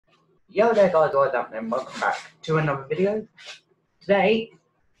Yo there guys, what's happening? Welcome back to another video. Today,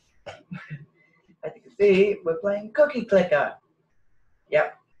 as you can see, we're playing Cookie Clicker.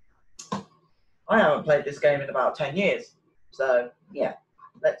 Yep. I haven't played this game in about 10 years. So, yeah,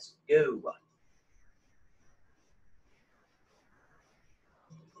 let's go.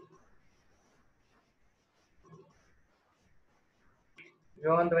 If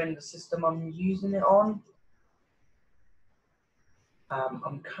you're wondering the system I'm using it on,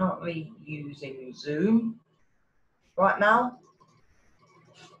 I'm currently using Zoom right now.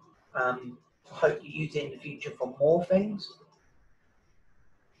 I hope you use it in the future for more things.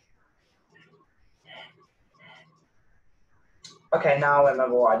 Okay, now I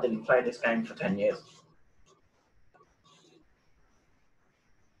remember why I didn't play this game for 10 years.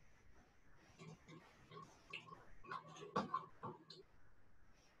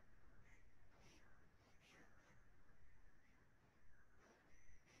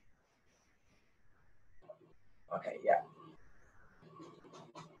 Okay, yeah.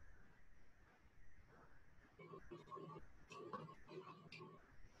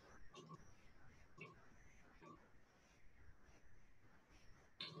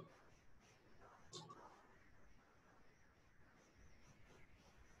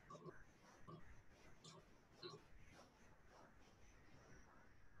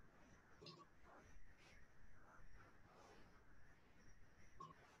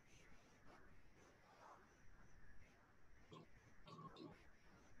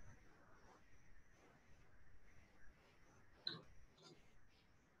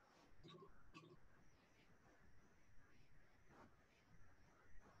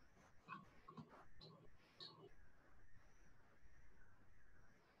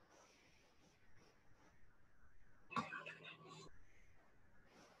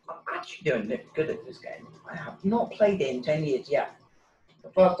 I'm actually doing good at this game. I have not played it in 10 years yet. The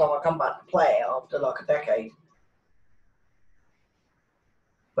first time I come back to play it after like a decade.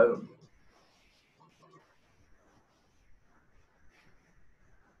 Boom.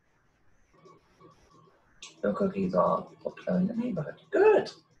 Your cookies are popular in the neighborhood.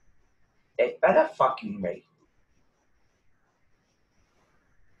 Good. They better fucking be.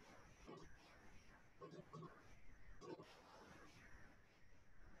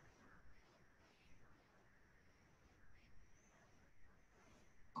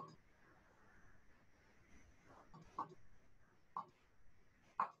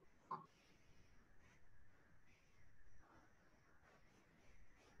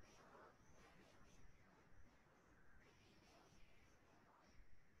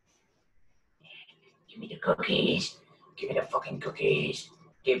 Give me the cookies. Give me the fucking cookies.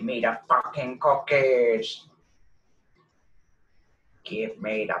 Give me the fucking cookies. Give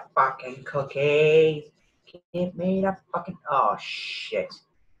me the fucking cookies. Give me the fucking... Oh, shit.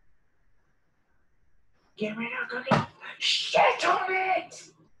 Give me the cookies. Shit on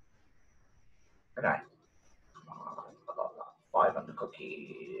it! Okay. I got like 500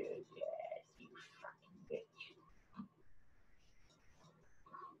 cookies. Yes, you fucking bitch.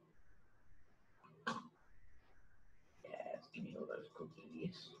 Yes, give me all those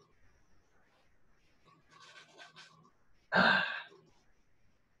cookies.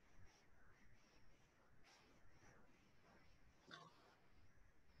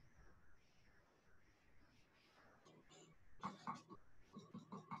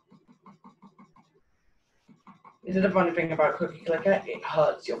 Is it the funny thing about Cookie Clicker? It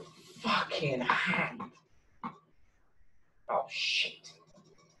hurts your fucking hand. Oh shit.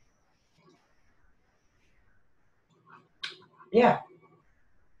 Yeah.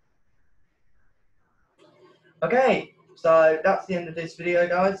 Okay, so that's the end of this video,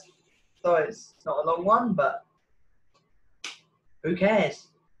 guys. So it's not a long one, but who cares?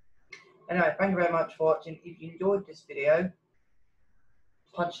 Anyway, thank you very much for watching. If you enjoyed this video,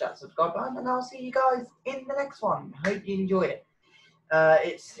 punch that subscribe button, and I'll see you guys in the next one. Hope you enjoy it.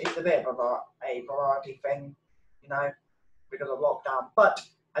 It's a bit of a variety thing, you know, because of lockdown, but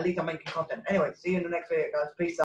at least I'm making content. Anyway, see you in the next video, guys. Peace out.